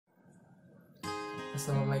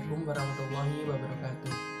Assalamualaikum warahmatullahi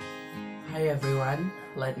wabarakatuh. Hi everyone,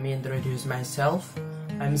 let me introduce myself.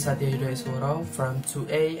 I'm Satya Yudha Isworo from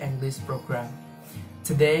 2A English program.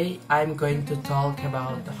 Today I'm going to talk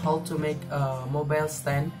about how to make a mobile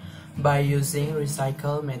stand by using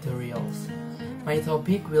recycled materials. My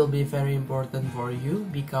topic will be very important for you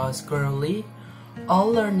because currently all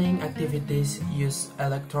learning activities use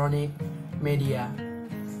electronic media,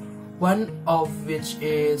 one of which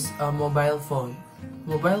is a mobile phone.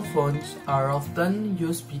 Mobile phones are often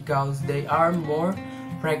used because they are more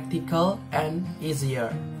practical and easier.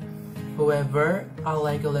 However,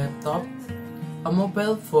 unlike a laptop, a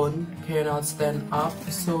mobile phone cannot stand up,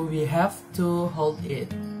 so we have to hold it.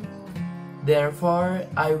 Therefore,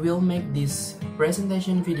 I will make this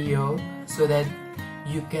presentation video so that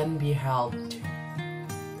you can be helped.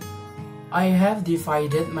 I have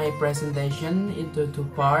divided my presentation into two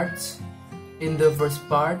parts. In the first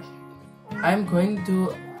part, I'm going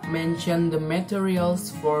to mention the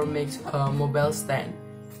materials for make a mobile stand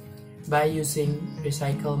by using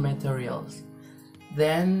recycled materials.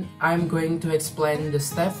 Then I'm going to explain the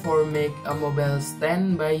step for make a mobile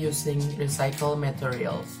stand by using recycled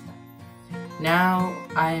materials. Now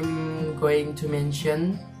I'm going to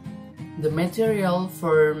mention the material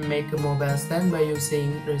for make a mobile stand by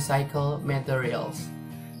using recycled materials.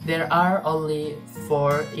 There are only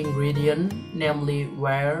 4 ingredients, namely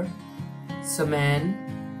wire, cement,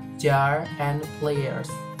 jar, and pliers.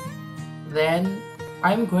 Then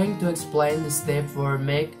I'm going to explain the step for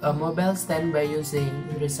make a mobile stand by using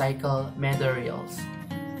recycled materials.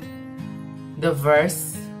 The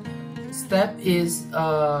first step is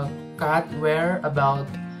cut wire about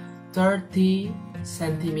 30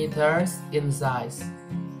 centimeters in size.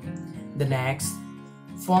 The next,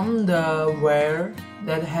 form the wire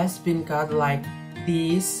that has been cut like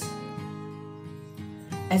this.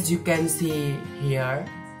 As you can see here,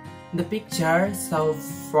 the picture shows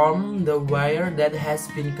from the wire that has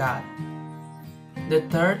been cut. The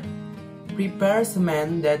third, prepare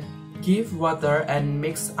cement that give water and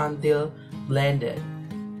mix until blended.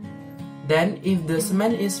 Then if the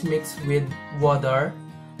cement is mixed with water,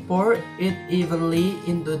 pour it evenly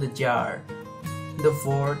into the jar. The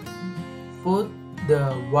fourth, put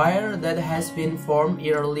the wire that has been formed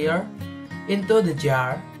earlier into the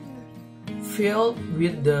jar, filled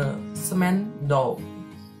with the cement dough.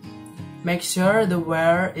 Make sure the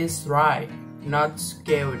wire is dry, not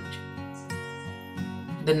scalded.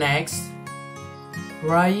 The next,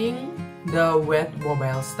 drying the wet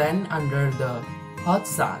mobile stand under the hot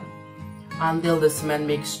sun until the cement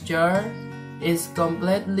mixture is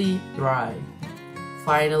completely dry.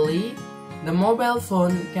 Finally, the mobile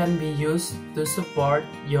phone can be used to support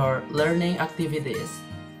your learning activities.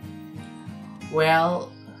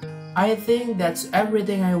 Well, I think that's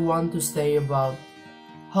everything I want to say about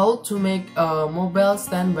how to make a mobile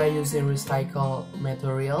stand by using recycled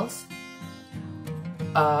materials.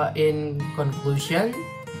 In conclusion,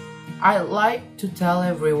 I'd like to tell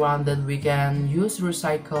everyone that we can use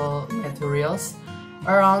recycled materials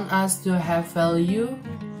around us to have value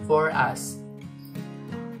for us.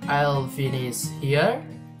 I'll finish here.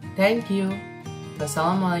 Thank you.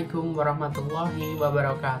 Wassalamualaikum warahmatullahi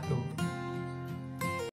wabarakatuh.